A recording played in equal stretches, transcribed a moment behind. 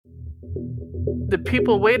the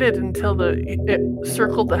people waited until it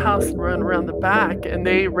circled the house and ran around the back, and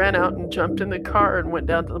they ran out and jumped in the car and went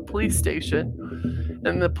down to the police station.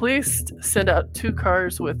 And the police sent out 2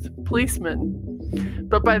 cars with policemen.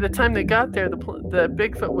 But by the time they got there, the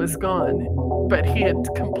Bigfoot was gone, but he had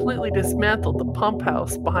completely dismantled the pump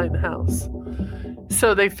house behind the house.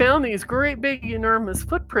 So they found these great big enormous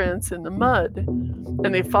footprints in the mud,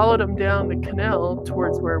 and they followed them down the canal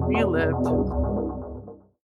towards where we lived.